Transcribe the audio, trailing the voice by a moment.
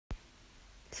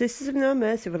Sisters of No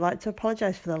Mercy would like to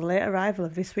apologise for the late arrival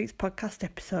of this week's podcast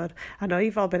episode. I know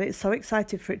you've all been so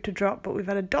excited for it to drop, but we've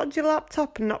had a dodgy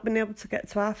laptop and not been able to get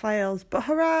to our files. But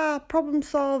hurrah! Problem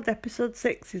solved. Episode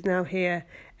 6 is now here.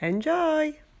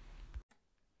 Enjoy!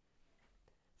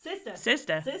 Sister.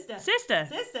 Sister. Sister. Sister.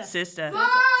 Sister. Sister.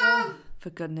 Mom! For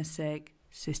goodness sake,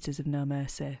 Sisters of No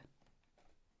Mercy.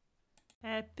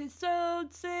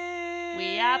 Episode 6!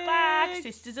 We are back,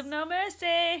 Sisters of No Mercy.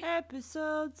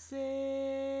 Episode 6!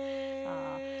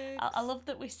 I love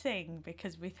that we sing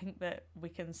because we think that we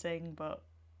can sing, but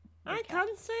I can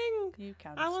sing. You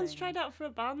can I once sing. tried out for a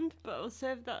band, but I'll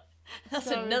save that. That's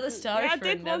another story yeah, for I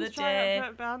did another once try day. out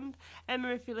for a band. Emma,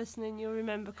 if you're listening, you'll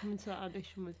remember coming to that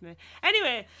audition with me.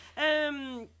 Anyway,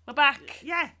 We're back.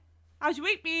 yeah. How's your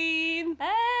week been?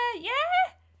 Yeah.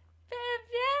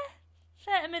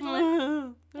 Fair to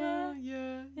middling.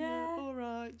 Yeah. All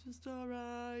right, just all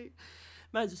right.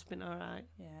 Mine's just been all right.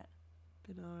 Yeah.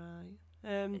 Been all right.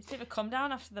 It's a bit of a come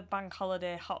down after the bank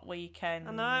holiday hot weekend.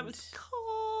 I know it was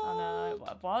cold. I know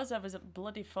it was. I was at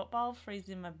bloody football,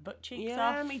 freezing my butt cheeks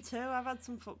Yeah, off. me too. I've had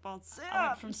some football. I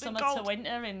went from summer to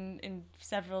winter in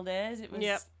several days. It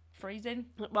was freezing.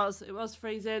 It was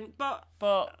freezing, but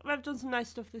we've done some nice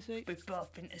stuff this week. We've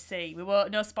both been to see. We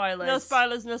won't. No spoilers. No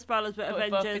spoilers, but But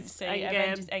we've both been to Avengers, see Endgame.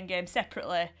 Avengers Endgame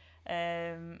separately.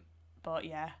 But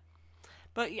yeah.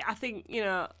 But yeah, I think,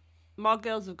 more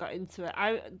girls have got into it.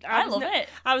 I love it.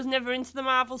 I was never into the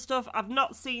Marvel stuff. I've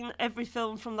not seen every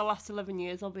film from the last 11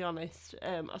 years, I'll be honest.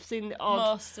 I've seen the odd...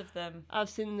 Most of them. I've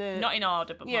seen the... Not in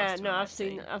order, but most of them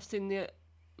I've seen the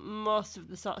most of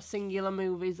the sort of singular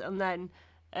movies, and then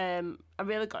I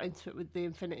really got into it with the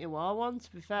Infinity War one,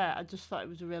 to be fair. I just thought it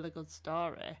was a really good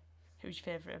story. Who's your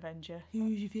favourite Avenger?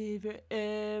 Who's your favourite?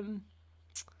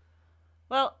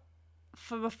 Well,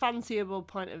 from a fanciable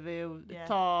point of view,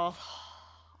 Thor.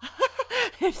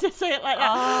 If to say it like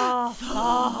that.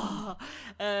 Oh,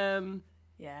 Thor.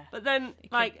 Yeah. But then,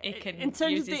 he can in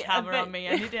terms use of the his hammer on me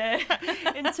any day.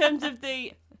 in terms of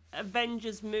the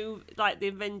Avengers move, like the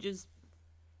Avengers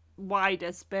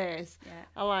wider space,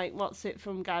 I like what's it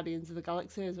from Guardians of the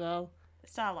Galaxy as well.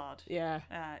 Star-Lord. Yeah.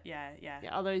 Yeah.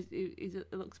 Although he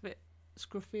looks a bit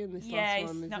scruffy in this Yeah, last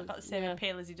one. he's not got the same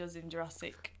appeal as he does in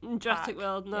Jurassic Jurassic Park.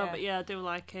 World, no, Yeah. but yeah, I do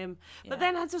like him. Yeah. But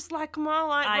then I just like them all,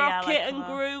 like I Rocket like and them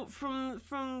all. Groot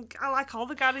from. I like all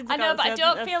the Guardians of I the know, Galaxy. but I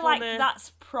don't they're feel like funny.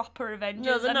 that's proper Avengers.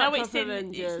 No, they're I not know it's proper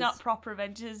Avengers. It's not proper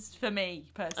Avengers for me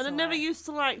personally. And I never used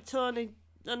to like Tony.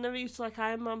 I never used to like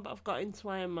Iron Man, but I've got into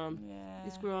Iron Man. Yeah.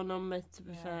 It's grown on me, to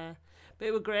be fair. But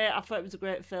it was great. I thought it was a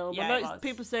great film. Yeah, I know it was.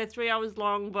 people say 3 hours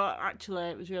long, but actually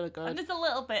it was really good. And there's a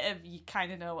little bit of you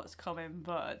kind of know what's coming,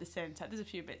 but at the same time, there's a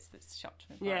few bits that shocked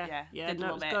me. But yeah, did no, it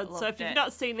love was it, good. So if loved you've it.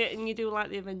 not seen it and you do like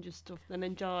the Avengers stuff, then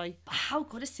enjoy. But how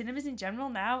good are cinemas in general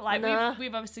now? Like know.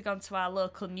 we've obviously gone to our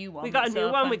local new one. We got a that's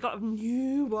new one. open, We got a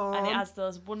new one. and it has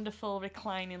those wonderful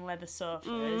reclining leather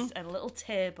sofas and little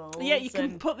tables. Yeah, you can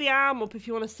and put the arm up if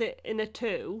you want to sit in a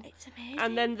two. It's amazing.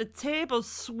 And then the tables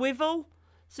swivel,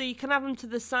 so you can have them to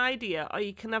the side here, or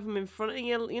you can have them in front of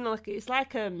you. You know, like it's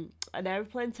like an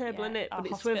airplane table, Yeah, isn't it? a But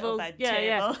it hospital swivels. bed Yeah,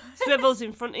 table. swivels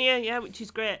in front of you. Yeah, which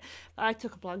is great. I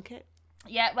took a blanket.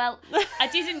 Yeah, well, I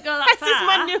didn't go that This far. is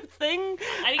my new thing.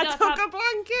 I didn't I go took far, a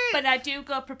blanket. but I do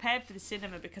go prepared for the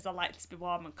cinema because I like to be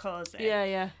warm and cosy.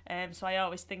 Yeah. So I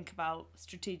always think about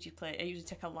strategically. I usually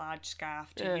take a large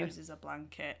scarf to use as a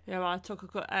blanket. Yeah, well, I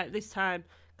took this time,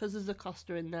 because there's a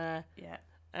Costa in there, Yeah,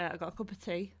 I got a cup of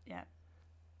tea. yeah,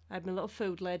 I had my little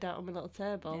food laid out on my little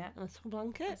table, Yeah. and I took a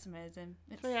blanket. it's amazing.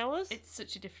 3 hours. It's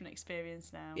such a different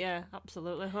experience now. Yeah,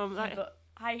 absolutely. But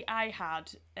I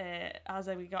had, as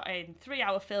we got in, 3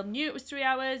 hour film. Knew it was 3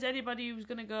 hours. Anybody who's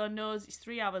going to go knows it's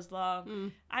 3 hours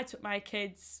long. I took my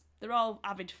kids. They're all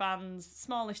avid fans.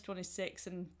 Smallest one is 6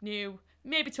 and knew.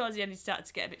 Maybe towards the end he started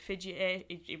to get a bit fidgety.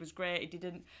 He was great. He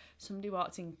didn't. Somebody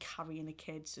walked in carrying a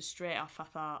kid. So straight off I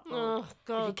thought, Oh,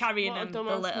 God. if you're carrying what a them,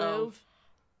 the dumbass little... move.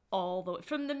 all the way.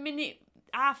 From the minute,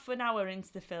 half an hour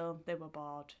into the film, they were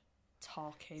bored,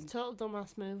 talking. Total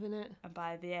dumbass move, innit? And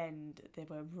by the end, they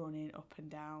were running up and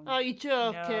down. Oh, you're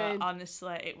joking. No,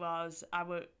 honestly, it was.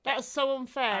 That's so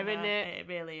unfair, I know, isn't it? It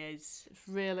really is. It's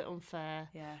really unfair.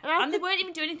 Yeah. And And they weren't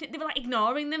even doing anything. They were like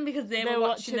ignoring them because they They're were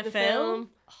watching the film.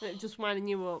 and it just winding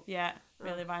you up. Yeah,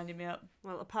 really winding me up.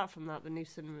 Well, apart from that, the new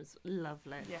cinema's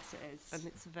lovely. Yes, it is. And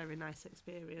it's a very nice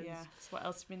experience. Yeah. So what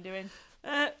else have you been doing?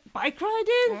 Bike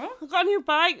riding. Yeah. I got a new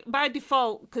bike by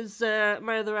default because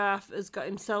my other half has got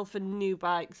himself a new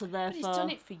bike, so But therefore. he's done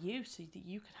it for you so that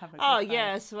you can have a good Oh bike.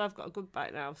 yeah, so I've got a good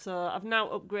bike now. So I've now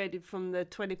upgraded from the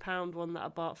 £20 one that I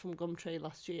bought from Gumtree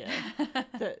last year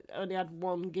that only had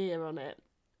one gear on it.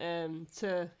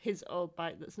 to his old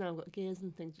bike that's now got gears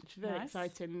and things, which is very Nice.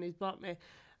 exciting. And he's bought me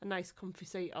a nice comfy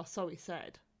seat, or so he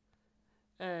said.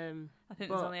 I think but-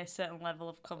 there's only a certain level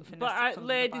of confidence. But that comes with a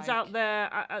ladies bike. out there,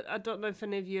 I don't know if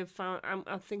any of you have found.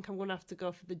 I think I'm going to have to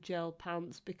go for the gel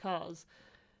pants, because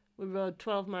we rode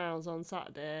 12 miles on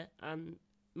Saturday and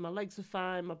my legs were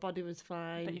fine, my body was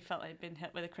fine. But you felt like you'd been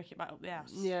hit with a cricket bat up the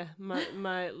ass. Yeah,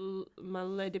 my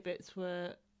lady bits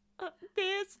were.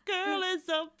 This girl is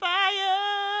on fire.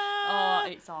 Oh,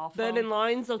 it's awful. Burning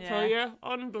lines, I'll tell Yeah. you,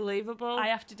 unbelievable. I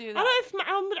have to do I that. don't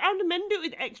know how do men do it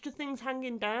with extra things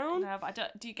hanging down. No, but I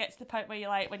don't. Do you get to the point where you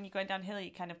like when you're going downhill, you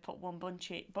kind of put one butt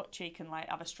cheek and like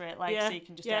have a straight leg Yeah, so you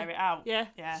can just yeah, air it out? Yeah,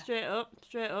 Yeah. straight up,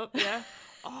 yeah.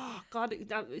 Oh God,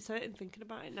 it's hurting thinking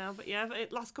about it now. But yeah,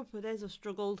 last couple of days I've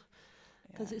struggled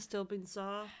because it's still been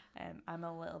sore. I'm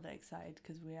a little bit excited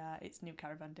because it's new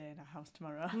caravan day in our house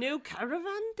tomorrow. New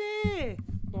caravan day.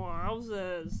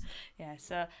 Wowzers. Yeah,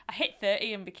 so I hit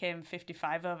 30 and became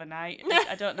 55 overnight.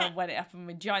 I don't know when it happened.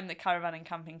 We joined the caravan and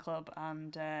camping club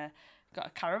and got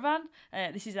a caravan.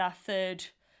 This is our third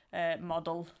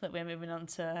model that we're moving on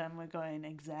to, and we're going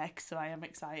exec, so I am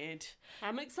excited.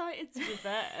 I'm excited to be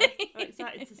there. I'm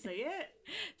excited to see it.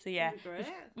 So yeah, It'll be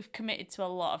great. we've committed to a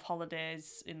lot of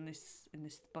holidays in this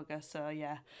bugger, so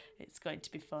yeah, it's going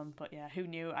to be fun. But yeah, who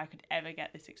knew I could ever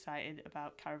get this excited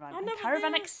about caravan and never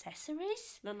caravan did.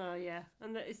 accessories? No, yeah.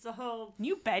 And it's the whole,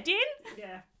 New bedding?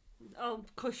 yeah, all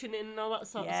cushioning and all that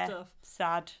sort of Yeah, stuff.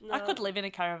 sad. I No. could live in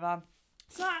a caravan.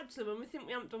 So actually, when we think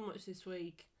we haven't done much this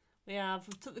week, we have.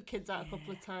 We've took the kids out a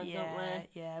couple of times, haven't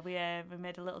we? Yeah, we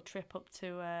made a little trip up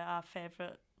to our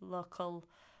favourite local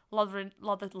Lothering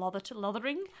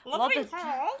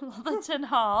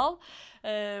Hall,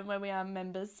 where we are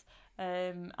members,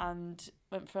 and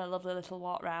went for a lovely little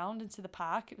walk round into the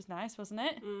park. It was nice, wasn't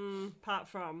it? Apart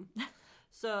from,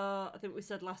 so I think we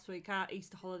said last week our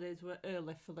Easter holidays were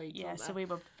early for Leeds. Yeah, weren't so they? we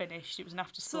were finished. It was an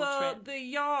after-school So trip. the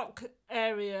York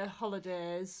area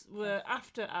holidays were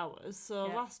after hours. So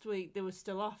Yeah. last week they were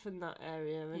still off in that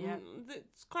area, and Yeah.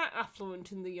 it's quite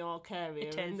affluent in the York area.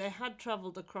 It And is. they had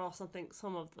travelled across, I think,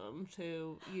 some of them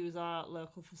to use our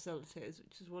local facilities,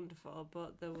 which is wonderful.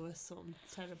 But there were some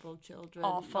terrible children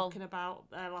Awful. knocking about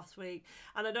there last week,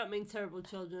 and I don't mean terrible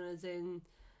children as in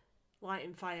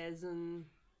lighting fires and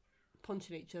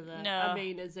punching each other. No. I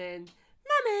mean as in,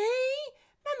 Mummy,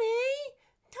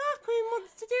 Tarquin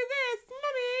wants to do this,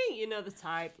 Mummy. You know the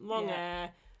type, long Yeah.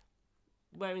 hair,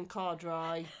 wearing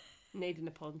corduroy, needing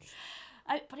a punch.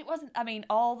 But it wasn't. I mean,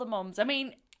 all the mums. I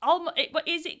mean,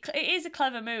 it is a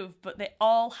clever move, but they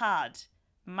all had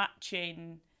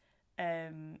matching.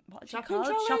 What do you call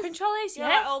it? Shopping trolleys. Yeah,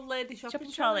 Yeah. like old lady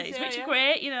shopping trolleys, which yeah. are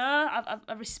great. You know,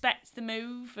 I respect the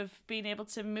move of being able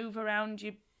to move around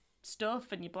your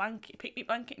stuff and your blanket, picnic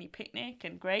blanket and your picnic,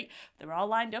 and great. They were all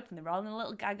lined up and they were all in a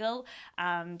little gaggle.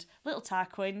 And little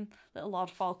Tarquin, little Lord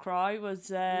Falkroy, was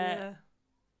Yeah.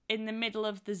 in the middle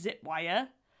of the zip wire,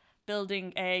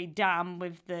 building a dam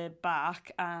with the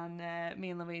bark. And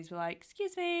me and Louise were like,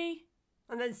 "Excuse me,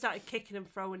 And then started kicking and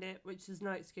throwing it, which there's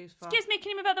no excuse for. excuse me,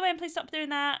 can you move out the way and please stop doing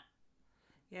that?"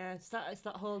 Yeah, it's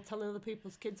that whole telling other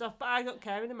people's kids off. But I don't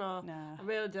care anymore. No. I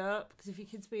really don't, because if your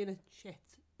kid's being a shit,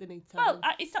 they need to tell Well,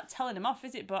 them. it's not telling them off,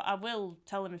 is it? But I will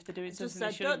tell them if they're doing Just something they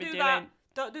said, shouldn't don't be do doing. that,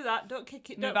 don't do that, don't kick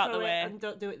it, Move don't out throw the it, way. and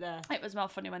don't do it there. It was more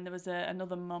funny when there was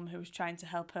another mum who was trying to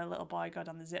help her little boy go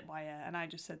down the zip wire, and I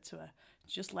just said to her,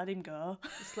 "Just let him go.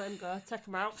 Just let him go, take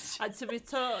him out. And to be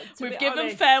told, We've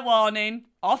given fair warning.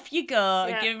 Off you go,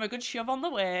 Yeah. and give him a good shove on the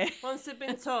way." Once they've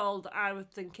been told, I was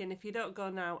thinking, if you don't go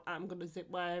now, I'm going to zip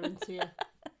wire into you.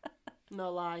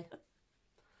 No lie.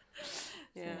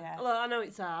 Yeah. yeah. Look, I know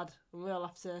it's hard, and we all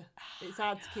have to. It's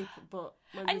hard to keep, but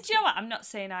when And there's- do you know what? I'm not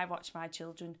saying I watch my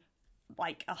children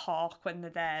like a hawk when they're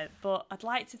there, but I'd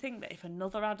like to think that if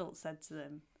another adult said to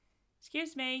them,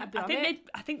 "Excuse me," I'd be on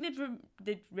I think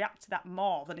they'd react to that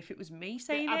more than if it was me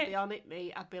saying I'd it. be on it,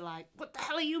 me. I'd be like, "What the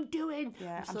hell are you doing?"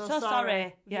 Yeah, I'm I'm so sorry.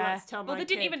 If you Yeah. want to tell Well, my they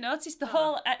didn't kid. even notice the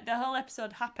whole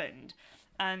episode happened,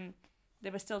 and they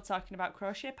were still talking about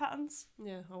crochet patterns.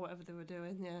 Yeah, or whatever they were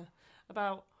doing. Yeah,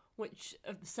 about which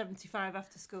of the 75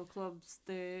 after-school clubs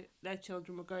their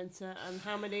children were going to, and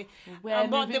how many. We're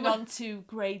and what they moving were- on to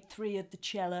grade 3 of the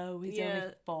cello. He's Yeah.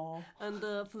 only 4. And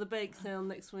for the bake sale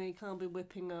next week, I'll be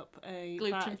whipping up a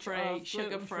Gluten-free, batch of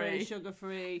sugar-free.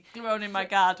 sugar-free, Grown in my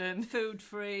garden.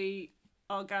 food-free,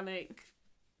 organic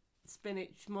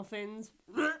spinach muffins.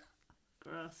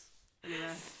 Gross.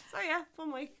 Anyway, so yeah,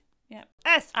 fun week. Yep.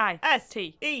 S S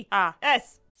T E R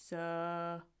S.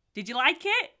 So, did you like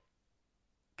it?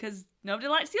 Because nobody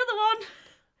likes the other one.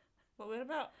 What were we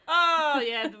about? Oh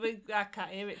yeah, I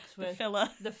can't hear it because The we're filler.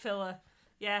 the filler.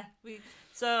 Yeah.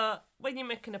 So when you're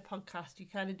making a podcast, you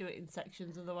kind of do it in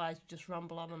sections. Otherwise, you just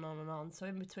ramble on and on and on. So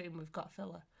in between, we've got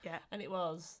filler. Yeah. And it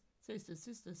was sister,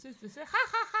 ha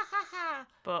ha ha ha ha.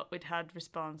 But we'd had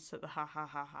response that the ha ha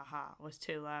ha ha ha was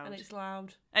too loud. And it's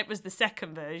loud. It was the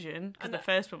second version because the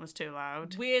first one was too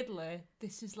loud. Weirdly,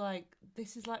 this is like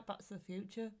Back to the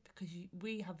Future because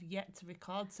we have yet to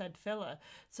record said filler,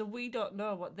 so we don't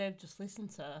know what they've just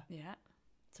listened to. Yeah.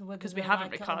 So because we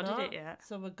haven't recorded it yet.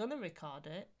 So we're gonna record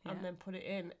it and then put it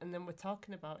in, and then we're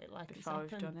talking about it like before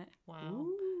it's we've happened. done it. Wow.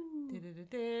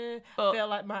 But, I feel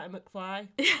like Marty McFly.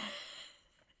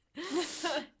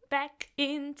 Back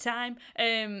in time.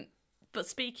 But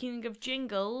speaking of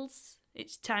jingles,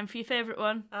 it's time for your favourite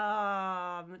one.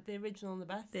 The original and the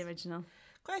best. The original.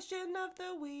 Question of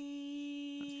the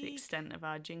week. That's the extent of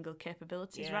our jingle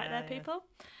capabilities right there, people.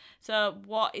 So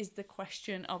what is the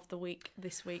question of the week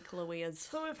this week, Louise?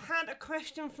 So we've had a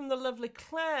question from the lovely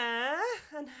Claire,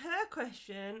 and her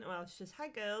question, well, she says, hi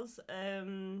girls,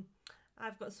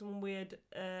 I've got some weird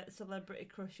celebrity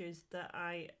crushes that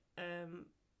I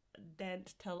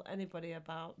daren't tell anybody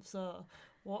about. So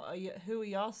who are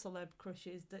your celeb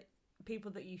crushes, that people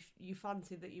that you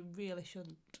fancy that you really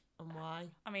shouldn't, and why?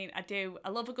 I mean, I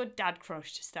love a good dad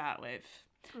crush to start with.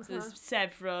 So there's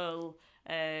several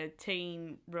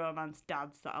teen romance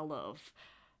dads that I love.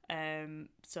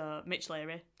 So Mitch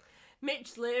Leary,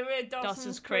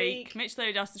 Dawson's Creek. Mitch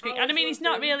Leary, Dawson's Creek. And I mean, he's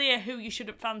not really a who you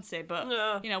shouldn't fancy,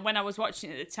 but you know, when I was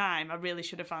watching it at the time, I really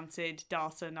should have fancied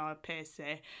Dawson or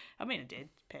Pacey. I mean, I did.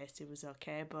 Pacey was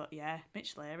okay, but yeah,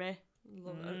 Mitch Leary.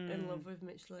 In love with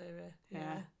Mitch Leary.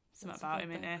 Yeah. Something about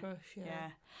him, innit? Crush, yeah.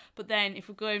 But then if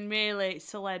we're going really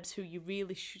celebs who you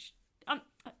really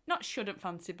not shouldn't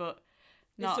fancy, but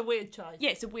not. It's a weird choice. Yeah,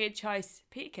 it's a weird choice.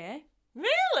 Peter Kay.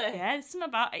 Really? Yeah, there's something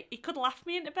about it. He could laugh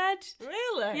me into bed.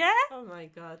 Really? Yeah. Oh my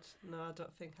god. No, I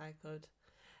don't think I could.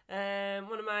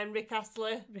 One of mine, Rick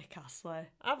Astley.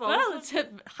 Well, it's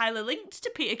highly linked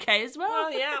to Peter Kay as well.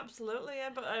 Well, yeah, absolutely, yeah.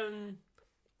 But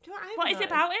what is it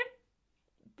about him?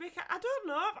 Rick, I don't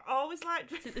know. I've always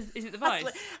liked. Is it the voice?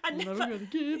 I didn't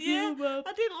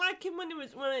like him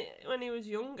when he was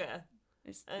younger.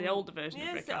 It's the older version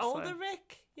of Rick Astley. Yeah, the older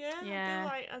Rick. Yeah.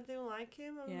 I do like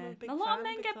him. I'm a big fan. A lot of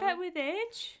men get better with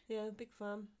age. Yeah, big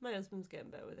fan. My husband's getting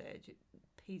better with age. It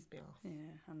pees me off. Yeah,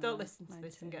 I know. Don't listen to Mine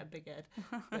this too. and get a big head.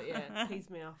 But yeah, it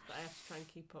pees me off. But I have to try and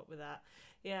keep up with that.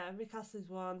 Yeah, Rick Astley's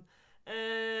one.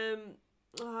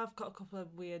 I've got a couple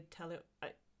of weird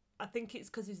I think it's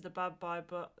because he's the bad boy,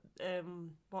 but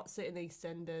what's it in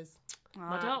EastEnders?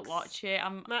 I don't watch it.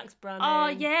 Max Branning. Oh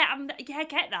yeah, I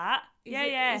get that.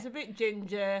 He's a bit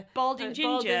ginger. Balding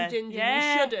ginger. Yeah.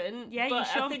 You shouldn't. Yeah, you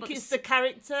should. I think it's the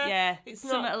character. Yeah, it's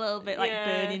something not a little bit like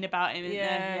burning about him, isn't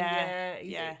there?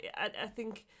 Yeah. I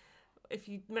think if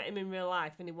you met him in real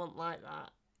life and he wasn't like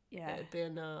that, it'd be a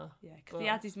no. Yeah, because he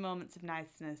has his moments of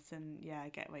niceness, and I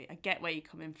get where you're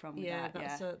coming from with that.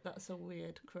 That's a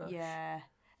weird crush. Yeah.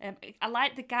 I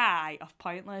like the guy off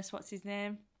Pointless. What's his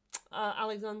name?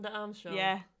 Alexander Armstrong.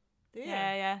 Yeah.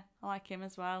 I like him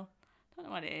as well. Don't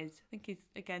know what it is. I think he's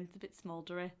again a bit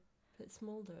smouldery.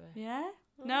 Yeah.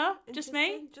 Oh, no, just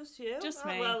me. Just you. Just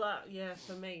me. Well,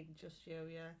 for me, just you.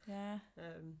 Yeah. Yeah.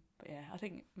 But yeah, I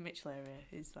think Mitch Leary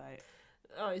is like.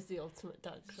 Oh, he's the ultimate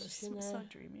dad crush. So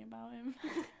dreamy about him.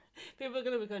 People are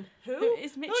going to be going, who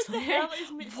is Mitch Leary? Hell is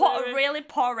Mitch What Leary? A really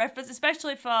poor reference,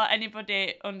 especially for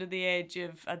anybody under the age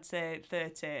of, I'd say,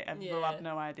 30, and will have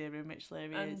no idea who Mitch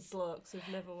Leary is. And blokes who've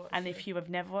never watched it. If you have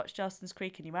never watched Dawson's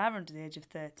Creek and you are under the age of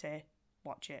 30,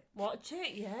 watch it.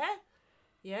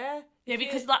 Yeah,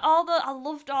 because I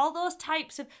loved all those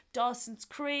types of Dawson's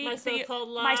Creek, My So-Called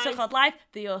Life,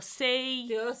 The OC,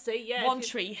 yeah. One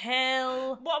Tree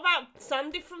Hill. What about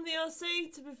Sandy from The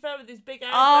OC? To be fair, with his big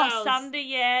eyebrows. Oh, Sandy,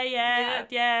 yeah.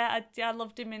 I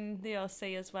loved him in The OC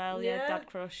as well. Yeah, dad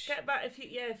crush. Get back if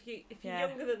you're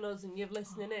younger than us and you're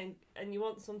listening in and you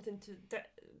want something to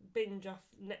binge off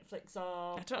Netflix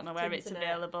or I don't know where it's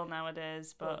available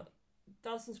nowadays, but.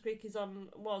 Dawson's Creek was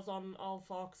on all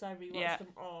four because I rewatched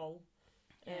them all.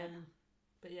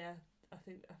 But yeah, I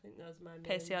think those are my mains.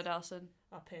 Pacey or Dawson?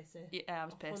 Pacey. Yeah, I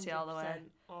was Pacey all the way.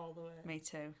 All the way. Me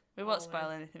too. We won't spoil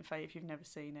anything for you if you've never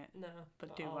seen it. No,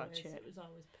 but do watch it. It was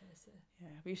always Pacey.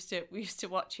 Yeah, we used to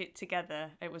watch it together.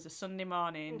 It was a Sunday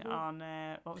morning on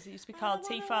what was it used to be called?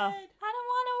 T4. I don't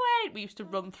want to wait. We used to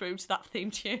run through to that theme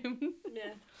tune.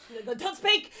 No, don't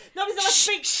speak. Nobody's allowed to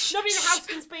speak. Nobody in the house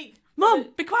can speak. Mum,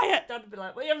 be quiet. Dad would be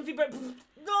like, "What are you having for breakfast?"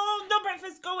 No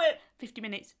breakfast. Go it. 50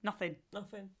 minutes. Nothing. Not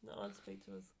allowed to speak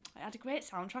to us. It had a great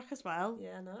soundtrack as well.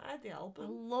 Yeah, no, I had the album. I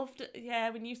loved it. Yeah,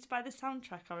 when you used to buy the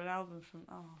soundtrack or an album from.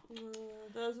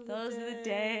 Those are the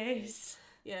days.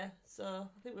 Yeah, so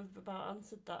I think we've about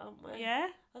answered that, haven't we? Yeah.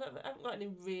 I haven't got any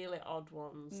really odd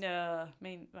ones. No, I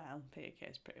mean, well, PK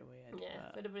is pretty weird. Yeah,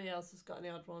 but if anybody else has got any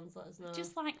odd ones, let us know.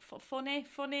 just like funny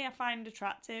I find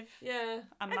attractive. Yeah.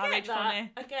 I'm I married get that.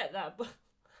 funny. I get that, but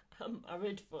I'm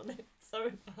married funny.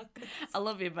 Sorry, Marcus. I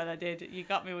love you, but I did. You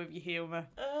got me with your humour.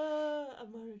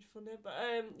 I'm married funny, but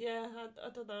yeah, I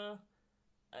don't know.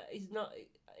 He's not.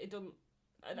 He doesn't.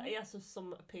 He has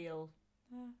some appeal,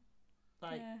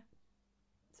 like Yeah.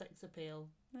 sex appeal,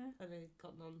 Yeah. and he's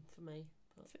got none for me.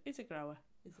 But He's a grower.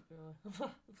 he's a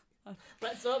grower.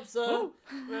 Let's hope so.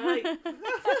 Right.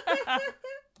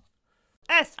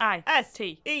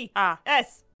 S-I-S-T-E-R.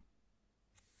 S.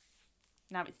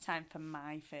 Now it's time for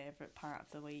my favourite part of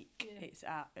the week. Yeah. It's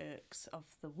our Irks of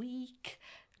the Week.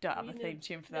 Don't have a theme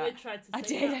tune for Nearly that. tried to I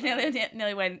sing did. that, I right?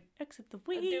 nearly went Irks of the I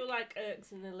Week. do like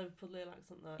irks in the Liverpool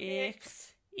accent though.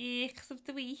 Irks of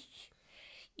the Week.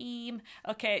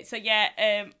 Okay, so yeah,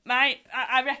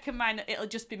 I reckon mine, it'll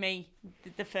just be me,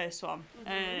 the first one,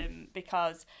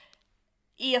 because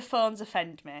earphones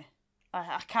offend me.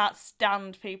 I can't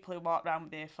stand people who walk around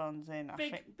with earphones in.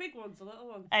 Big ones, a little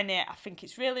one. And I think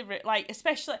it's really, like,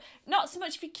 especially, not so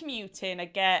much if you're commuting, I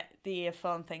get the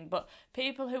earphone thing, but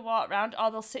people who walk around,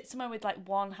 or they'll sit somewhere with, like,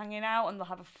 one hanging out and they'll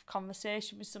have a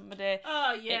conversation with somebody.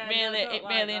 Oh, yeah. It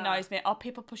really annoys me. Or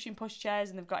people pushing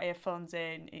pushchairs and they've got earphones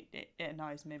in. It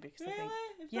annoys me because I think...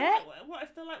 What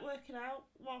if they're, like, working out,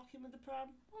 walking with the pram?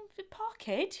 Oh, poor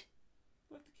kid.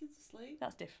 What if the kids asleep?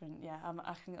 That's different, yeah.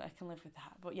 I can live with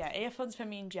that. But yeah, earphones for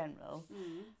me in general,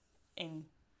 in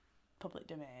public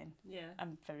domain. Yeah.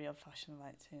 I'm very old-fashioned. I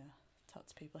like to talk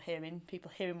to people hearing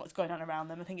what's going on around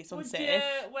them. I think it's unsafe. Would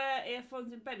you wear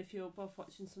earphones in bed if you were both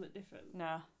watching something different?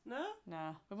 No. No?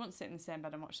 No. We wouldn't sit in the same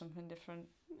bed and watch something different.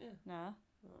 Yeah. No.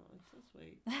 Oh, it's so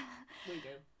sweet. We do.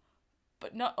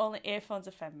 But not only earphones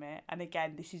offend me, and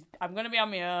again, I'm going to be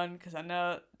on my own because I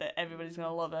know that everybody's going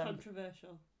to love them.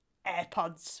 Controversial.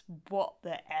 AirPods. What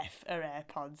the F are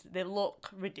AirPods? They look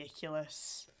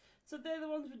ridiculous. So they're the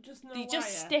ones with just no They wire?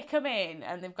 just stick them in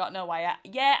and they've got no wire.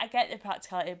 Yeah, I get the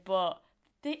practicality, but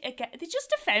they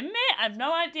just offend me. I have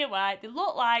no idea why. They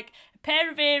look like a pair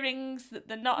of earrings that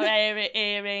they're not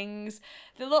earrings.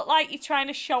 They look like you're trying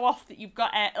to show off that you've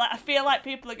got I feel like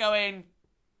people are going,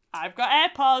 I've got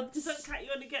AirPods. So can't you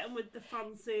only get them with the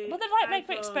fancy Well, they're like make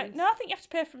me expect. No, I think you have to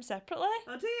pay for them separately.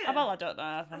 Oh, do you? Well, I don't know.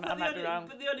 I might be wrong.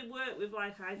 But they only work with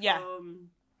like iPhone Yeah.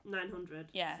 900.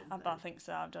 Yeah, something. I think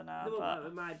so. I don't know. They won't But work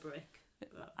with my brick.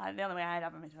 But... the only way I'd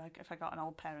have them is if I got an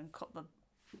old pair and cut them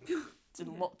to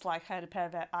look like I had a pair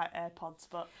of AirPods.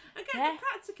 But I get the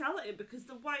practicality because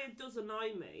the wire does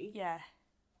annoy me. yeah,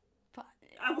 but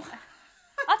I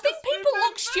think people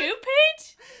look stupid.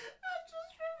 I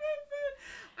just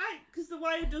remembered. Because the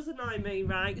wire does annoy me,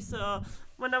 right? So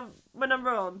when I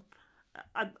run,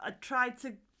 I try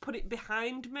to put it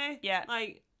behind me. Yeah.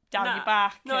 Like Down your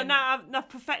back. No, and... now I've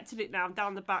perfected it now,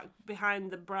 down the back, behind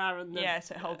the bra and the... Yeah,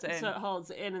 so it holds it in. So it holds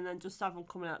it in and then just have them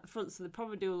coming out the front. So they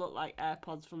probably do look like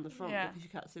AirPods from the front because you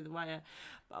can't see the wire.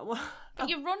 But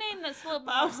you're running, that's a little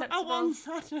more I acceptable. once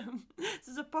had them...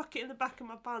 There's a pocket in the back of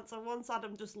my pants. I once had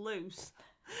them just loose.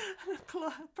 And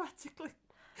I practically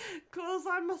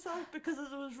close-eyed myself because as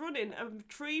I was running, a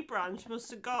tree branch must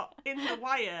have got in the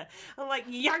wire and like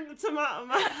yanked them out of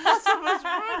my as I was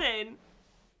running.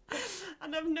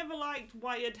 And I've never liked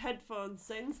wired headphones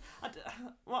since.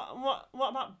 What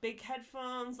about big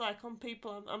headphones like on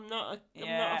people? I'm not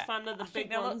a fan of the big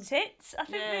they ones. look tits.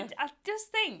 I just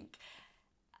think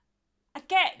I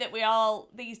get that we all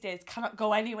these days cannot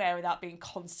go anywhere without being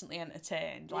constantly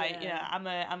entertained. Like, Yeah.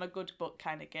 I'm a good book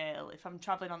kind of girl. If I'm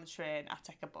travelling on the train, I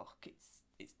take a book.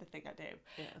 It's the thing I do.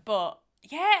 Yeah. But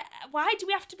yeah, why do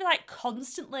we have to be like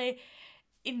constantly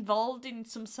involved in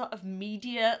some sort of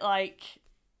media like?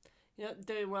 You're not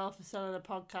doing well for selling a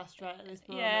podcast right at this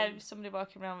moment. Yeah, somebody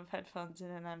walking around with headphones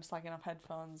in and I'm slagging off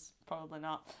headphones. Probably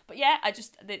not. But yeah,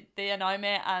 they annoy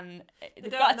me and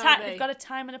they've got a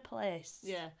time and a place.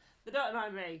 Yeah, they don't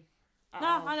annoy me. No,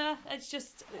 I know. It's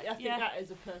just I think that is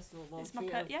a personal one. it's for you.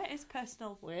 it's a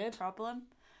personal Weird problem.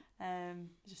 I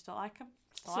just don't like them.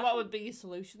 So what would be your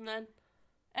solution then?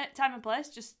 Time and place.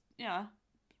 Just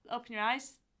open your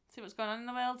eyes, see what's going on in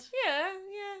the world. Yeah,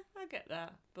 I get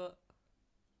that, but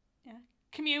yeah,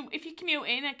 commute. If you're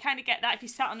commuting, I kind of get that. If you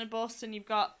sat on a bus and you've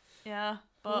got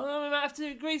but well, we might have to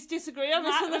agree to disagree on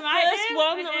this. We Is the might first do,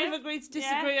 one we that do. we've agreed to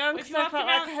disagree on But if because you're I quite walking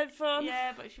like a around- headphone.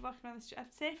 Yeah, but if you're walking around the street,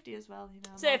 safety as well.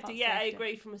 I'm all Safety, about yeah, I safety.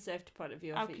 agree from a safety point of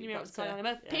view. I How think can you you've know what's got going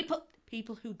to- on?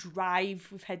 People who drive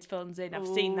with headphones in, I've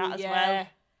Ooh, seen that as yeah. well.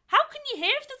 How can you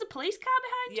hear if there's a police car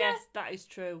behind you? Yes, that is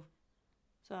true.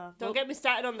 So Don't get me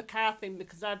started on the car thing,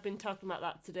 because I've been talking about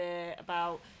that today,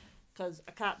 because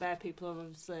I can't bear people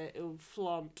obviously who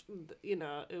flaunt,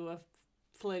 who are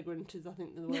flagrant, is I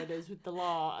think the word is, with the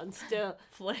law, and still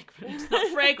flagrant, not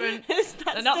fragrant.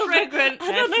 They're not still fragrant.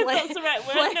 I don't know if that's the right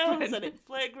word. No, flagrant. I said it.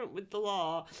 Flagrant with the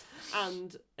law,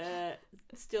 and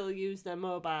still use their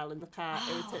mobile in the car.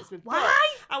 Irritates me. Why?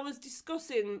 But I was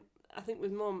discussing, I think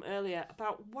with Mum earlier,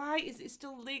 about why is it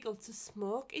still legal to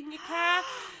smoke in your car?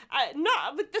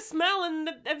 Not with the smell and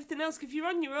everything else, if you're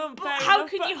on your own. But fair how enough,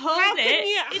 can but you hold how it? can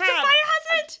you It's a have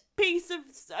fire hazard. piece of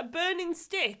a burning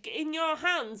stick in your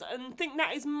hands and think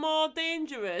that is more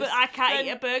dangerous? But I can't than eat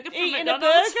a burger from eating McDonald's.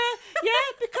 a burger? Yeah,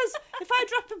 because if I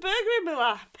drop a burger in my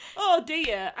lap, oh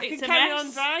dear, I It's can a carry mess.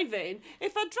 on driving.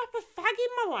 If I drop a fag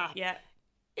in my lap, Yeah.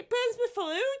 it burns my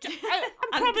food. I'm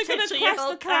And probably going to potentially your crash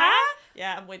whole the car.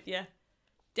 Yeah, I'm with you.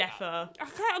 Defo. I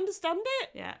can't understand it.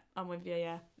 Yeah, I'm with you,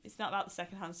 yeah. It's not about the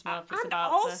second-hand smoke, it's And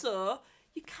about also,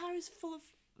 your car is full of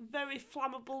very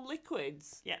flammable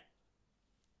liquids. Yeah.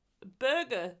 A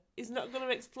burger is not going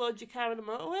to explode your car on a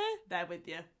motorway. They're with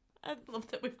you. I Love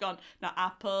that we've gone, not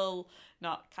apple,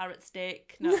 not carrot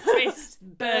stick, not crisp,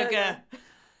 burger.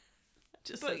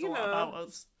 Just But, says you a lot know, about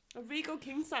us. A Regal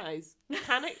king size.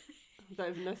 Can it? I don't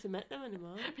even know if they make them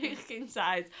anymore. King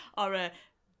size or a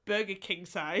Burger King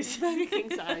size. Burger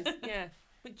king size, yeah.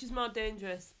 Which is more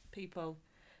dangerous, people.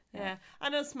 Yeah. Yeah. I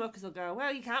know smokers will go,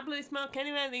 well, you can't bloody smoke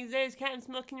anywhere these days. You can't even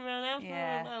smoke in your own house.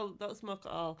 Yeah. Well, don't smoke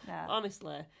at all. No.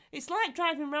 Honestly. It's like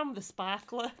driving around with a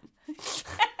sparkler.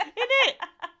 Innit?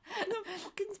 A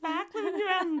fucking sparkler in your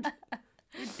hand.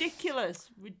 Ridiculous.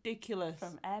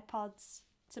 From AirPods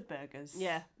to burgers.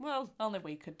 Yeah. Well, Only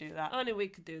we could do that. only we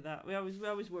could do that. We always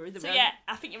worry that So we yeah,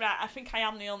 I think you're right. I think I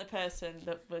am the only person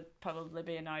that would probably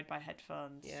be annoyed by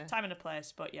headphones. Yeah. Time and a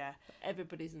place, but yeah.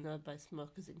 everybody's annoyed by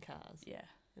smokers in cars. Yeah.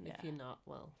 And yeah. if you're not,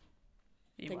 well,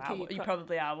 You, think are, you you cro-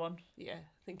 probably are one. yeah,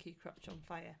 think your crotch on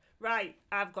fire. Right,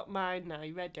 I've got mine now.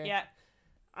 You ready? Yeah.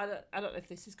 I don't know if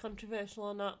this is controversial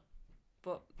or not,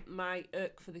 but my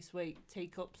irk for this week: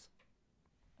 teacups.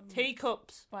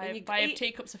 Teacups. Why, When you why have eat-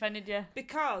 teacups offended you?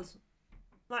 Because,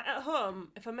 like at home,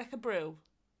 if I make a brew,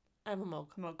 I have a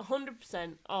mug. Mug.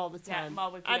 100% all the Yeah, time.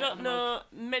 more with I you, don't a know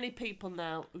many people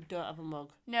now who don't have a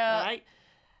mug. No. Right?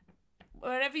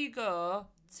 Wherever you go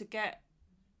to get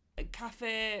a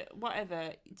cafe,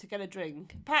 whatever, to get a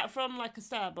drink, apart from like a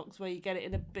Starbucks where you get it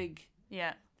in a big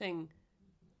Yeah. thing,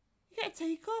 you get a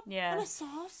teacup Yeah. and a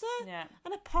saucer Yeah.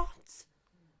 and a pot.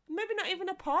 Maybe not even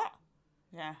a pot.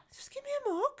 Yeah. Just give me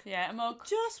a mug. Yeah. A mug.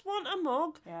 Just want a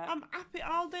mug. Yeah. I'm happy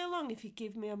all day long if you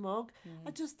give me a mug.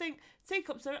 I just think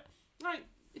teacups are like,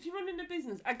 if you're running a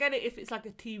business, I get it if it's like a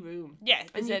tea room Yeah.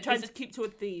 and you're trying to keep to a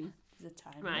theme. There's a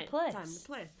time Right, and a place. time and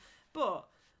place. But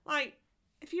like,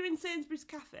 if you're in Sainsbury's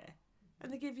cafe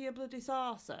and they give you a bloody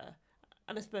saucer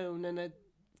and a spoon and a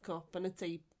cup and a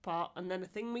teapot and then a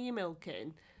thing with your milk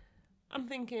in, I'm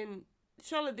thinking,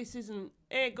 surely this isn't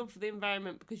good for the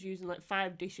environment because you're using like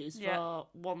 5 dishes Yeah. for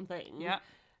one thing. Yeah.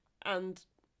 And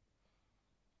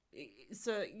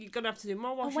so you're gonna have to do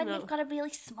more And washing when up. you've got a really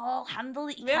small handle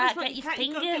that you Yeah, can't that's get what- your you gotta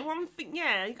finger. get one thing.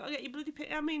 Yeah, you gotta get your bloody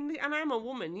pick. I mean, and I'm a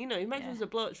woman, you know. Imagine Yeah. there's a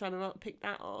bloke trying to not pick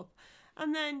that up,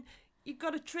 and then you've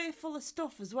got a tray full of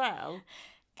stuff as well.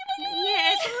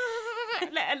 Yeah,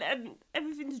 and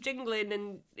everything's jingling,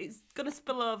 and it's gonna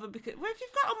spill over because. Well, if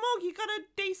you've got a mug, you've got a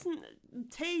decent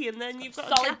tea, and then you've got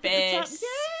Solid a gap at the top. base.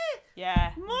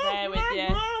 Yeah, Yeah. mug, There with mug, you.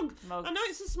 mug. Mugs. I know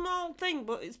it's a small thing,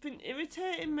 but it's been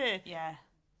irritating me. Yeah.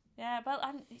 Yeah, well,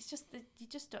 and it's just that you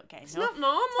just don't get enough. It's not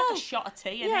normal. It's like a shot of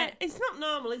tea, isn't Yeah, it? it's not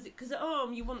normal, is it? Because at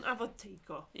home you wouldn't have a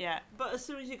teacup. Yeah. But as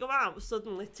soon as you go out,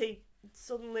 suddenly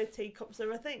teacups are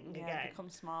a thing Yeah, again. they become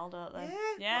small, don't they?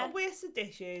 Yeah, Yeah. what a waste of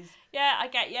dishes. Yeah, I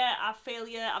get you. I feel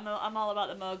you. I'm all about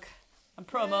the mug. I'm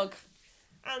pro Yeah. mug.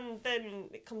 And then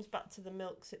it comes back to the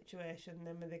milk situation.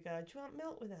 Then when they go, do you want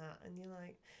milk with that? And you're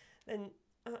like, then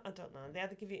I don't know. They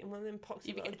either give you it in one of them poxy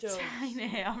You little get jugs.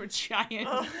 tiny or a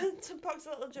giant. Some poxy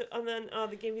little jugs, and then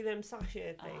they give you them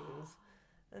sachet things.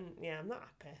 And yeah, I'm not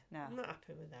happy. No. I'm not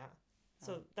happy with that.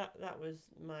 So that was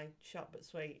my short but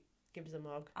sweet. Give us a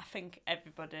mug. I think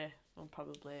everybody will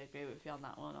probably agree with you on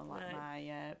that one, unlike Right.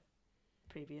 my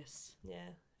previous. Yeah.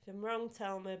 If I'm wrong,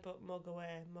 tell me, but mug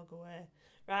away, mug away.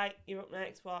 Right, you're up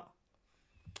next, what?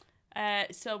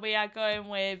 So we are going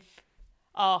with.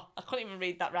 Oh, I couldn't even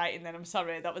read that writing then. I'm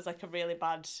sorry. That was like a really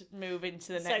bad move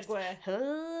into the next.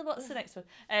 Segue. What's the next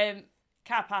one?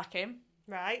 Car parking.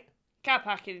 Right. Car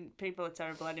parking people are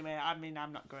terrible anyway. I mean,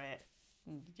 I'm not great.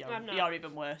 I'm not. You're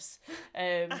even worse.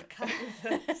 I can't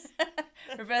reverse.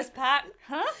 Reverse park,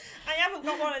 huh? I haven't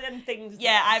got one of them things.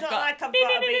 Yeah, though. I've It's not got like I've beep,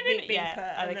 got a beep, beep beep, beep beep. beeper.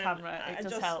 Yeah, and a then camera. I It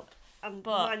does just help. and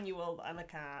But- manual and a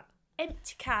cart.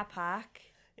 Empty car park.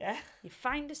 Yeah. You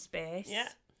find a space. Yeah.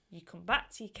 You come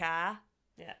back to your car.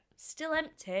 Yeah. Still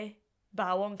empty.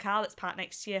 Bar one car that's parked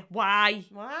next to you. Why?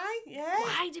 Why? Yeah.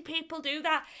 Why do people do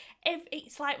that? If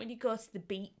it's like when you go to the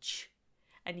beach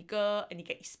and you go and you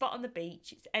get your spot on the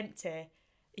beach, it's empty.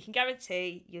 You can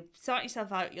guarantee you sort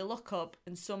yourself out, you look up,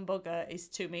 and some bugger is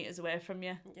 2 meters away from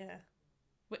you. Yeah.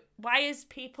 Why as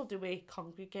people do we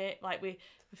congregate? Like we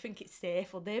think it's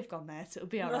safe. Well, they've gone there, so it'll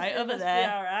be all right over Must there.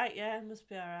 be all right. Yeah, it must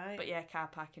be all right. But yeah, car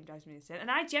parking drives me insane.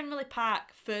 And I generally park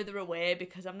further away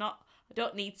because I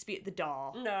don't need to be at the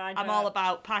door. No, I don't. I'm all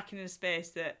about parking in a space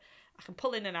that I can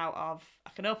pull in and out of. I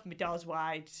can open my doors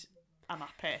wide. I'm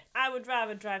happy. I would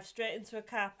rather drive straight into a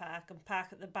car park and park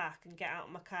at the back and get out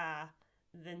of my car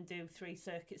than do 3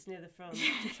 circuits near the front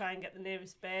to try and get the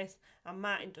nearest space. And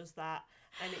Martin does that,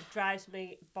 and it drives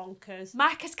me bonkers.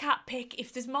 Marcus can't pick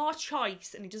if there's more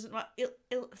choice, and he doesn't want.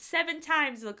 He'll 7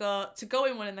 times he'll go to go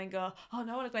in one and then go, oh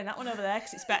no, I want to go in that one over there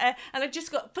because it's better. And I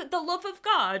just go, for the love of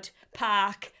God,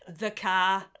 park the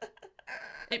car.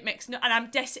 It makes no, and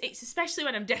it's especially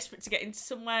when I'm desperate to get into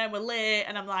somewhere and we're late,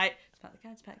 and I'm like, park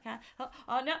the car.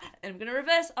 Oh no, and I'm gonna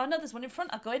reverse. Oh no, there's one in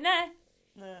front. I'll go in there.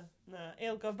 No.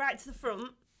 He'll go right to the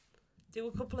front, do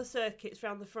a couple of circuits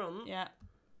round the front, Yeah.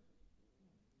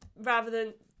 rather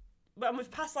than. When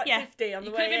we've passed 50 on the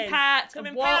You way could have in. been parked Could have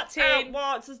and been parked, walked in.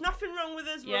 walked. There's nothing wrong with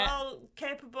us. We're Yeah. all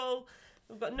capable.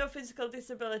 We've got no physical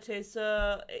disabilities,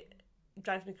 so it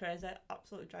drives me crazy.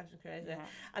 Absolutely drives me crazy. Yeah.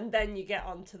 And then you get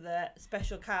onto the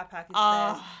special car parking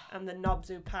Oh. space and the knobs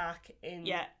who park in.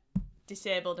 Yeah.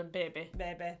 Disabled and baby.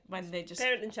 Maybe. When they just.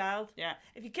 Parent and child. Yeah.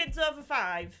 If your kid's over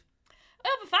 5.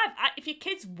 Over 5. If your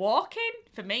kid's walking,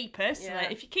 for me personally,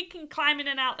 Yeah. if your kid can climb in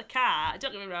and out the car,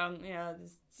 don't get me wrong, you know,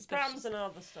 there's Prams and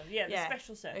all the stuff. Yeah, the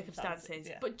special circumstances.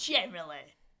 Yeah. But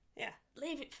generally, Yeah.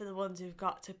 leave it for the ones who've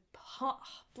got to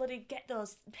bloody get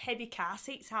those heavy car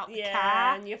seats out the Yeah,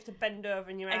 car. and you have to bend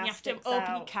over and your And you ass have to sticks open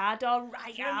out. your car door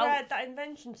right Do you out. remember I had that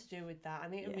invention to do with that? I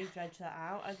need to Yeah. re-dredge that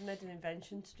out. I've made an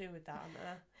invention to do with that on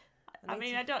there. I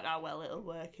mean, I don't know how well it'll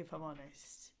work, if I'm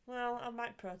honest. Well, I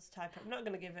might prototype it. I'm not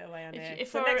going to give it away on here. If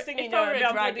So I were- next thing you if know, I were it'll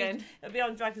a be, on dragon. it'll be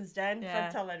on Dragon's Den. Yeah.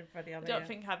 I'll tell everybody on I don't here.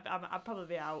 think I'd probably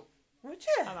be out. Would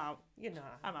you? I'm out. You know,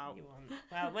 I'm out. You won't.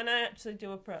 Well, when I actually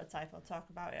do a prototype, I'll talk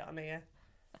about it on here.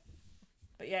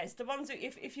 But yeah, it's the ones that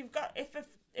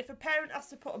if a parent has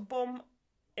to put a bum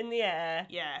in the air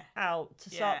Yeah. out to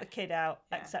Yeah. sort the kid out,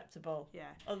 Yeah. acceptable.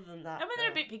 Yeah. Other than that, And when they're a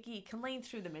no. bit bigger, you can lean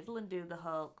through the middle and do the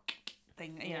whole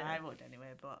thing. You know, Yeah. I would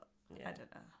anyway, but Yeah. I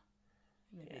don't know.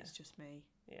 Maybe Yeah. it's just me.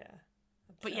 Yeah.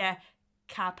 I'm But sure. yeah,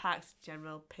 car parks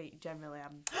generally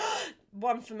I'm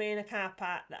One for me in a car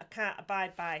park that I can't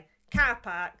abide by. Car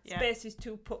park, Yeah. spaces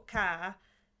to put car,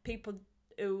 people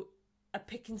who are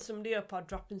picking somebody up or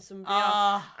dropping somebody Oh.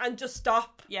 off and just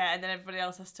stop. yeah, and then everybody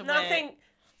else has to And I wait. think,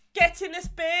 get in a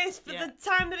space for Yeah. the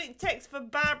time that it takes for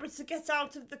Barbara to get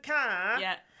out of the car.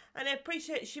 Yeah. And I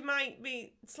appreciate she might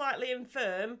be slightly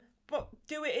infirm, but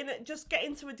do it just get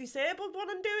into a disabled one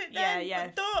and do it then. Yeah.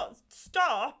 But don't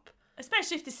stop.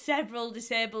 Especially if there's several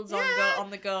disableds Yeah. on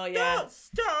the go, yeah. Don't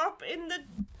stop in the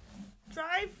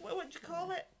what do you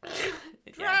call it? Yeah.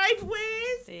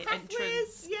 Driveways, The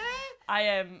pathways, entrance.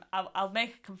 yeah. I'll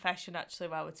make a confession actually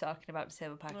while we're talking about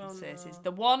disabled parking Oh, spaces. no.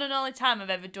 The one and only time I've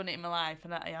ever done it in my life,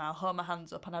 and I'll hold my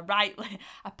hands up, and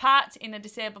I parked in a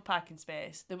disabled parking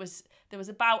space. There was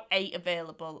about 8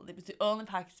 available. It was the only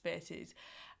parking spaces,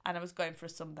 and I was going for a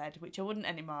sunbed, which I wouldn't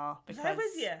anymore Was because that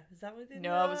with you? Was that with you?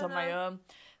 no, I was on my own.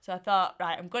 So I thought,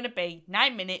 right, I'm going to be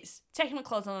 9 minutes, taking my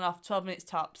clothes on and off, 12 minutes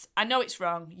tops. I know it's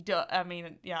wrong.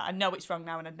 I know it's wrong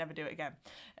now and I'd never do it again.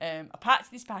 I parked in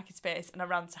this parking space and I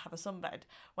ran to have a sunbed.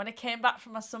 When I came back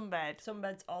from my sunbed,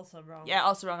 Sunbed's also wrong. yeah,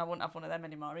 also wrong, I wouldn't have one of them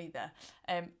anymore either.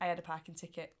 I had a parking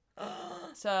ticket.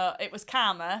 So it was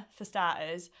karma, for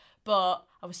starters, but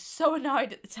I was so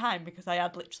annoyed at the time because I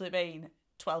had literally been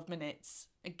 12 minutes.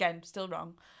 Again, still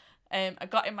wrong. I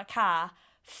got in my car,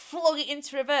 flung it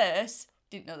into reverse,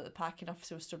 didn't know that the parking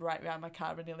officer was stood right behind my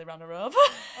car and nearly ran her over.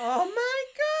 Oh my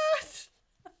god.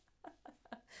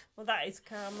 Well, that is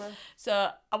karma.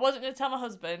 So I wasn't going to tell my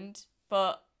husband,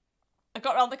 but I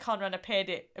got around the corner and I paid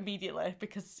it immediately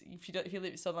because if you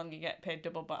leave it so long, you get paid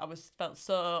double. But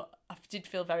I did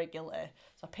feel very guilty,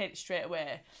 so I paid it straight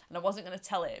away. And I wasn't going to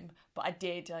tell him, but I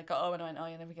did. I got home and I went, "Oh,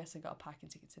 you never guess I got a parking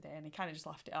ticket today," and he kind of just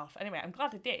laughed it off. Anyway, I'm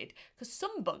glad I did because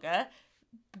some bugger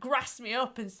grasped me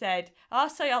up and said, "Oh,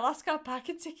 so your last got a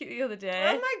parking ticket the other day."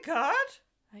 Oh my god.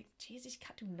 Like, Jesus, you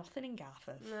can't do nothing in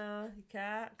Garforth. No, you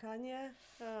can't, can you?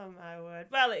 Oh, my word.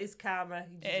 Well, it is karma.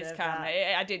 You It is deserve karma.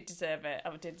 that. I did deserve it.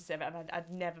 I did deserve it. And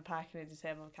I'd never park in a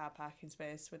disabled car parking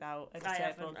space without a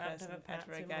disabled I've person never parked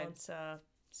ever in again. one.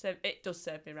 So it does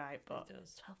serve me right, but It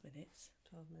does. 12 minutes.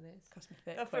 12 minutes. Cost me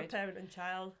 30 Go for a quid. parent and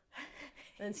child.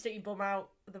 And stick your bum out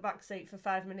the back seat for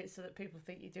 5 minutes so that people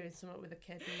think you're doing something with a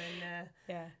kid. And then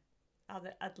Yeah.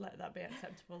 I'd let that be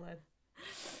acceptable then.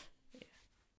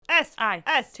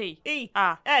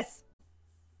 S-I-T-E-R. S.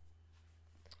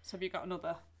 So have you got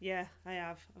another? Yeah, I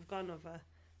have. I've got another.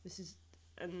 This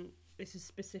is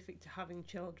specific to having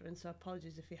children, so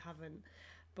apologies if you haven't.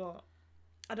 But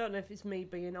I don't know if it's me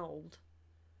being old,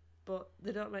 but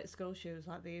they don't make school shoes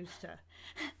like they used to.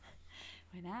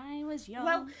 When I was young.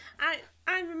 Well,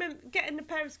 I remember getting a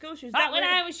pair of school shoes. Back when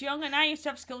I was young and I used to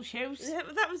have school shoes. Yeah,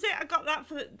 that was it. I got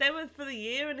that they were for the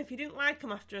year, and if you didn't like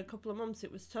them after a couple of months,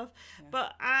 it was tough. Yeah.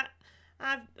 But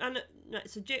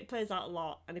so Jake plays out a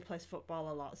lot, and he plays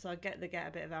football a lot, so they get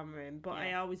a bit of hammering. But I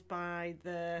Yeah. always buy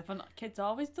the. Have not kids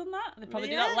always done that? They probably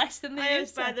do Yeah. that less than they I always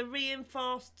used buy to. the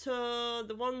reinforced toe,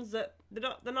 the ones that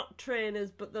they're not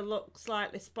trainers, but they look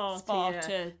slightly sportier,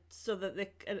 Sporty. so that they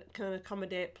can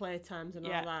accommodate playtimes and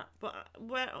Yeah. all that.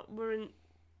 But we're in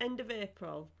end of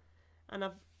April,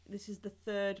 and this is the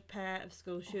third pair of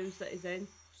school shoes that he's in.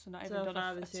 So not So even far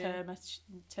done a this year.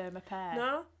 term a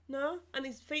pair. No, and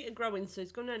his feet are growing, so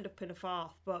he's going to end up in a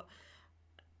fourth. But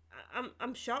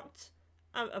I'm shocked.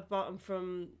 I've bought them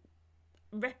from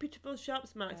reputable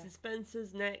shops, Marks and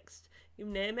Spencer's, Next, you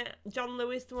name it. John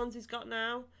Lewis, the ones he's got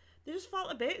now, they just fall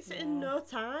to bits in no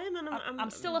time. And I'm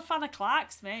still a fan of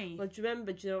Clark's, me. Well, do you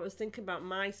remember? I was thinking about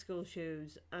my school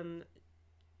shoes, and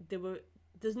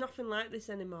there's nothing like this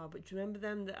anymore. But do you remember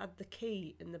them that had the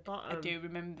key in the bottom? I do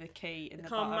remember the key in They're the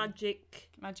called bottom. Magic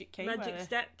key. Magic were they?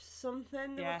 Steps,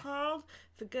 something they Yeah. were called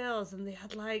for girls, and they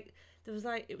had it was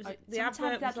the Sometimes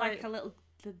advert they had was like a little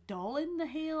the doll in the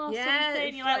heel or Yeah, something.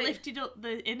 it's You like- lifted up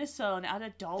the inner sole and it had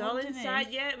a doll underneath. inside.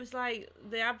 Yeah, it was like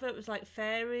the advert was like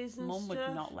fairies and Mum stuff.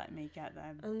 would not let me get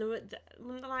them. And there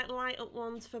were like light up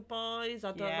ones for boys.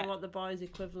 I don't Yeah. know what the boys'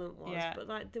 equivalent was, Yeah. but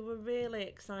like they were really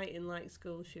exciting, like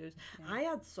school shoes. Yeah. I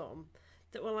had some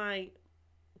that were like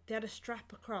they had a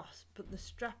strap across, but the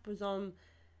strap was on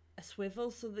a swivel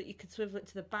so that you could swivel it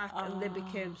to the back, and they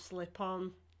became slip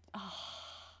on.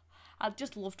 I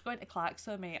just loved going to Clark's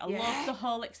so mate. I Yeah. loved the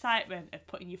whole excitement of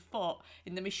putting your foot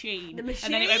in the machine. The And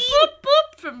then it went machine? boop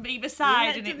boop from either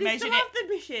side and do it they measured still it. have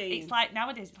the machine? It's like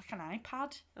nowadays it's like an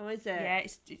iPad. Oh, is it? Yeah,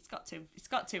 it's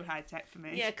got too high tech for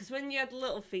me. Yeah, because when you had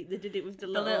little feet, they did it with the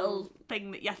The little little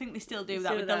thing that I think they still do that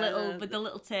still with the that,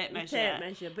 little tape measure. tape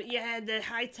measure. But yeah, the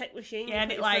high tech machine. Yeah,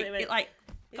 and you it put your foot in like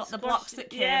got the squashed- blocks that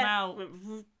came yeah, out.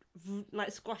 went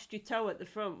like squashed your toe at the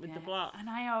front with the Yeah. block. And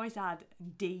I always had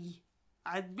D.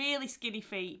 I had really skinny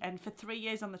feet, and for 3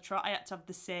 years on the trot, I had to have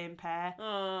the same pair.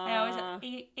 I always had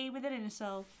E with an inner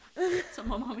sole. So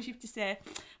my mum always used to say,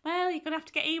 "Well, you're gonna have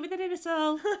to get E with an inner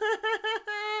sole."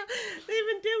 They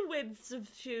even do widths of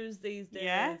shoes these days.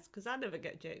 Yeah. Because I never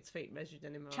get Jake's feet measured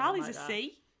anymore. Charlie's like a that.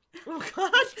 C. Oh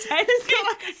God, he's got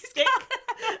like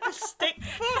a stick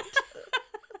foot.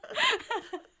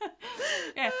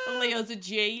 Yeah, and Leo's a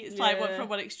G. It's like went Yeah. from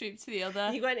one extreme to the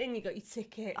other. You went in, you got your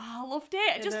ticket. Oh, I loved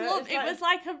it. I just know, loved it's it. like- Was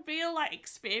like a real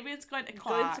experience going to Going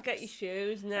Clark's. to get your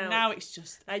shoes now. And now it's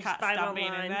just I I just can't buy them stand being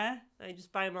in online. there. I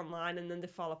just buy them online and then they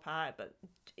fall apart. But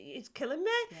it's killing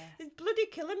me. Yeah. It's bloody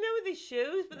killing me with these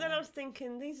shoes. But then Yeah. I was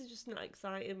thinking, these are just not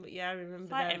exciting. But yeah, I remember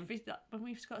It's like them. everything when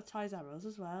we've got a Toys R Us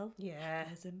as well. Yeah.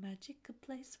 There's a magical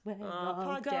place where Oh, we're all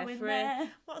poor going Jeffrey.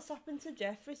 there. What's happened to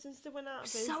Jeffrey since they went out of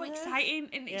business? So exciting,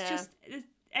 and it's Yeah. just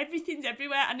everything's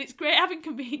everywhere, and it's great having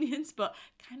convenience, but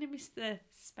kind of miss the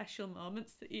special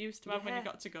moments that you used to have when you Yeah.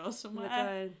 got to go We're somewhere.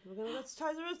 going to go to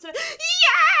Toys R Us. Do you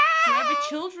Yeah! remember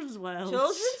Children's World?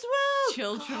 Children's World.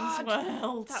 Children's God,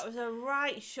 World. That was a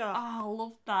right shot. Oh, I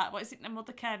love that. What is it?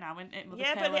 Mother Care now, isn't it? Mother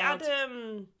yeah, Care but it World.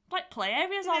 had like play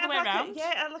areas all the way like around. it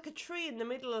had like a tree in the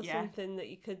middle or Yeah. something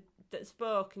that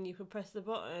spoke, and you could press the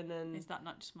button. And Is that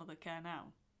not just Mother Care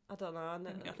now? I don't know.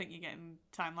 I think you're getting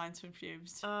timelines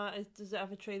confused. Does it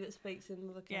have a tree that speaks in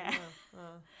Mother Care? Yeah.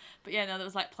 Oh. But yeah, no, there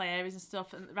was like play areas and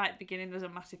stuff. And right at the beginning, there was a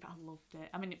massive. I loved it.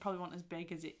 I mean, it probably wasn't as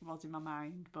big as it was in my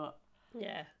mind, but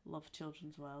Yeah. love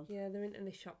Children's World. Yeah, there aren't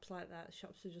any shops like that.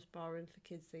 Shops are just boring for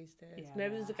kids these days. Yeah,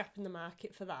 Maybe there's they a gap in the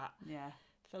market for that. Yeah,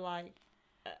 For like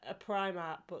a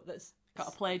Primark, but that's got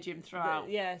a play gym throughout.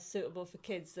 yeah, suitable for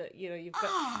kids. That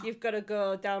you've got to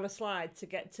go down a slide to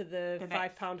get to the The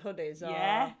next- £5 hoodies. Or,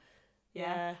 Yeah.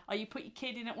 yeah. Or you put your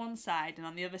kid in at one side, and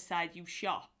on the other side you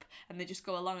shop, and they just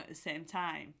go along at the same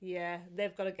time. Yeah,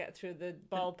 they've got to get through the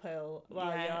ball pool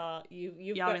while you've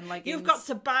You're got in leggings. you've got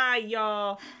to buy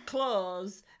your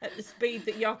clothes at the speed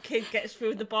that your kid gets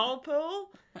through the ball pool.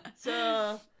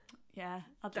 So Yeah,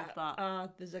 I'd love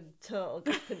that. there's a total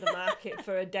gap in the market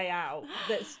for a day out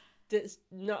that's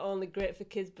not only great for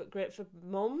kids but great for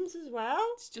mums as well.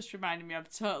 It's just reminding me of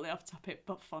totally off topic,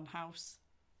 but Funhouse.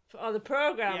 Oh, the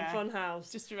programme Yeah.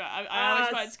 Funhouse. Just I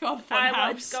always wanted to go on Funhouse. I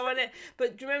wanted to go on it,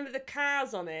 but do you remember the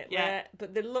cars on it? Yeah.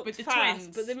 But they looked With the fast,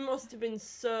 twins. but they must have been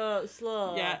so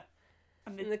slow. Yeah.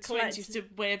 And the And the twins used to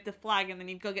wave the flag, and then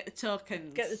you'd go get the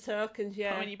tokens. Get the tokens, Put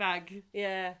yeah. them in your bag.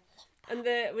 Yeah. And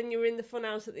when you were in the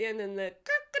funhouse at the end and the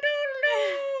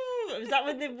cock-a-doodle-doo, was that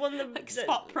when they won the Like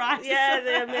spot prize or Yeah,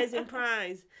 something. the amazing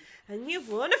prize. And you've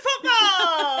won a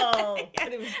football. Yeah.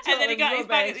 And, it was And then he totally got his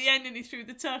bag at rubbish. the end, and he threw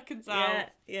the tokens out. Yeah,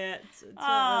 yeah, totally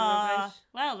Ah, rubbish.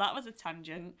 well, that was a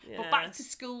tangent. Yeah. But back to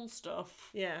school stuff.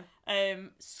 Yeah.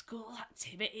 School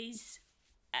activities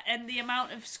and the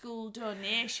amount of school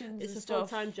donations It's and a stuff.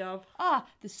 full-time job.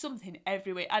 There's something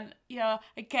everywhere. And,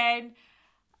 again,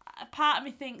 a part of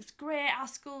me thinks, great, our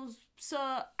school's so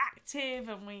active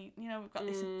and we've got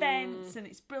these events and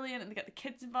it's brilliant and they get the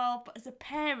kids involved. But as a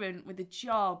parent with a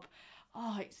job,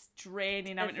 it's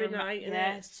draining. Having Every to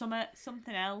night,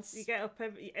 something else. You get up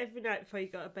every night before you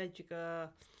go to bed, you go,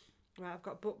 right, I've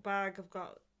got book bag, I've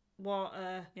got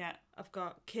water, Yeah. I've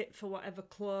got kit for whatever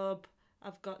club,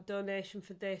 I've got donation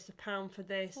for this, £1 for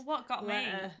this. Well, what got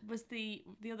letter. me was the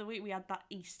other week we had that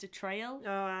Easter trail.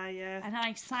 Oh, yeah. And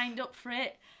I signed up for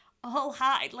it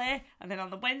wholeheartedly. And then on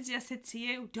the Wednesday I said to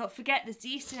you, don't forget there's the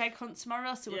Easter egg hunt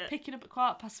tomorrow, so we're Yeah. picking up at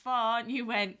 4:15. And you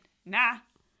went, nah,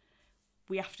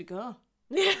 we have to go.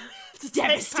 Yeah.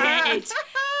 Devastated.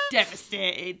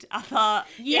 Devastated. I thought,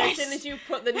 yes. As soon as you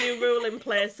put the new rule in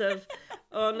place of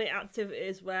only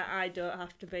activities where I don't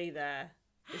have to be there,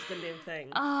 is the new thing.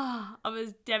 I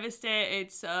was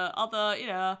devastated. So,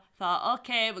 although, thought,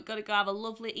 okay, we're going to go have a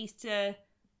lovely Easter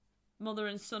mother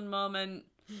and son moment.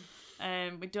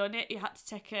 We done it. You had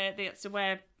to they had to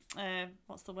wear,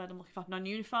 what's the word I'm looking for?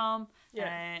 Non-uniform.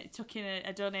 Yeah. Took in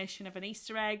a donation of an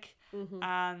Easter egg.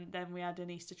 And then we had an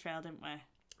Easter trail, didn't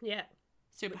we? Yeah.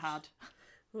 Super hard.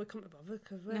 Well, we couldn't be bothered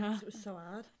because No. it was so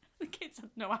hard. The kids had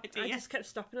no idea. I just kept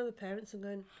stopping other parents and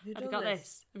going, have you Have done you got this?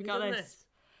 this? Have you got done this?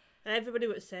 And everybody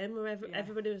was the same. Yeah.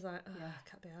 Everybody was like, Yeah. I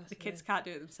can't be arsed. The kids can't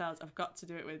do it themselves. I've got to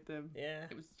do it with them. Yeah.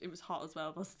 It was hot as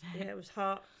well, wasn't it? Yeah, it was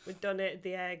hot. We'd donated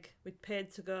the egg. We'd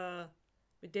paid to go.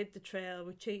 We did the trail.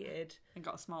 We cheated. And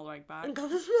got a smaller egg back. And got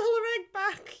the smaller egg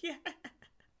back. Yeah.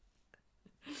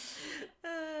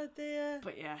 Oh dear.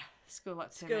 But yeah, school School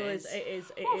activities.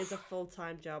 it is a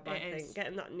full-time job, I It think. is.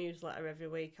 Getting that newsletter every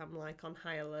week, I'm like on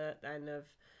high alert then of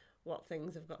what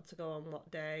things have got to go on what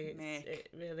day. It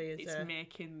really is It's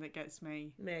making that gets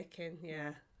me. making,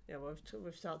 yeah. Yeah,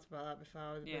 we've talked about that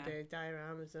before with Yeah. the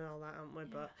dioramas and all that, haven't we?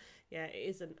 But yeah, it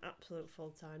is an absolute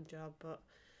full-time job. But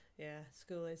yeah,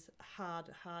 school is hard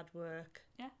work.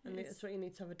 Yeah. And it is. that's what you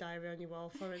need to have a diary on your wall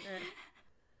for, isn't it?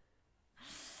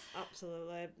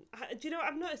 Absolutely. Do you know what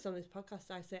I've noticed on this podcast?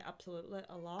 I say absolutely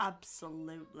a lot.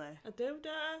 Absolutely. I do, don't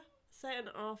I? Say it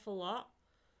an awful lot.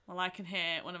 Well, I can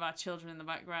hear one of our children in the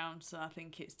background, so I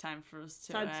think it's time for us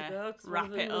to, Time to go, because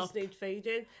wrap it up. need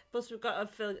feeding. Plus, we've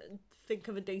got to think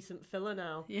of a decent filler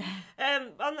now. Yeah.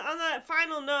 On a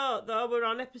final note, though, we're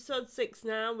on episode 6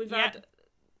 now. We've had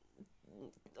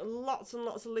lots and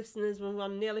lots of listeners. We're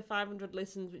on nearly 500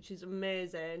 listens, which is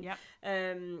amazing. Yep.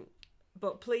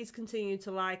 But please continue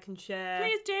to like and share.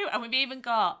 Please do. And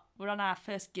we're on our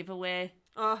first giveaway.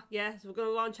 Oh, yeah. So we're going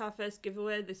to launch our first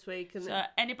giveaway this week. And So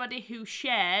anybody who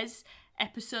shares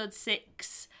episode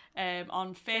 6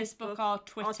 on Facebook or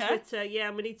Twitter. Or Twitter, yeah.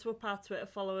 And we need to up our Twitter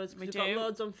followers. We We've do. got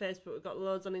loads on Facebook. We've got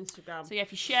loads on Instagram. So yeah,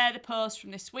 if you share the post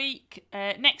from this week,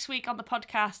 next week on the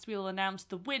podcast, we will announce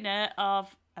the winner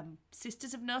of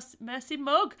Sisters of Mercy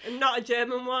mug. And not a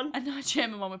German one. And not a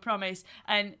German one, we promise.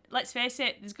 And let's face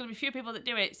it, there's going to be a few people that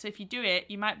do it. So if you do it,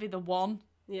 you might be the one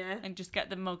Yeah. and just get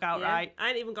the mug out Yeah. right. I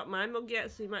ain't even got my mug yet,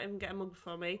 so you might even get a mug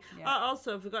for me. Yeah. Oh,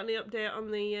 also, have we got any update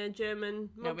on the German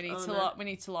mug No, we need owner? we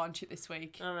need to launch it this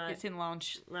week. All right. It's in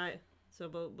launch. Right, so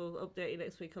we'll update you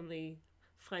next week on the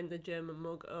Find the German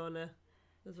mug owner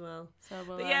as well. So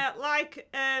we'll, But yeah,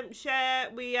 share.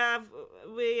 We have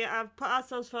put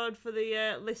ourselves forward for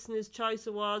the Listeners' Choice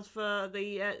Awards for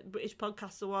the British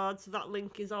Podcast Awards. So that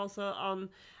link is also on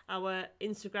our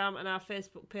Instagram and our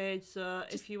Facebook page. So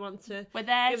if you want to, we're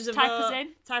there. give us Just a type vote, us in.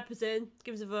 Type us in.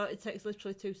 Give us a vote. It takes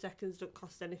literally 2 seconds. Don't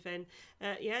cost anything.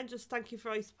 Just thank you for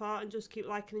all your support and just keep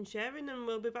liking and sharing. And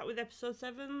we'll be back with episode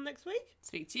 7 next week.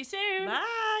 Speak to you soon.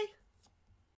 Bye.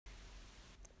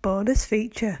 Bonus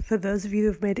feature for those of you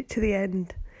who've made it to the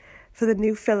end. For the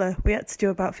new filler, we had to do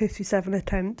about 57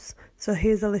 attempts, so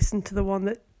here's a listen to the one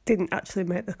that didn't actually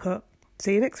make the cut.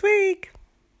 See you next week!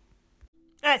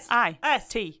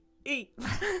 S-I-S-T E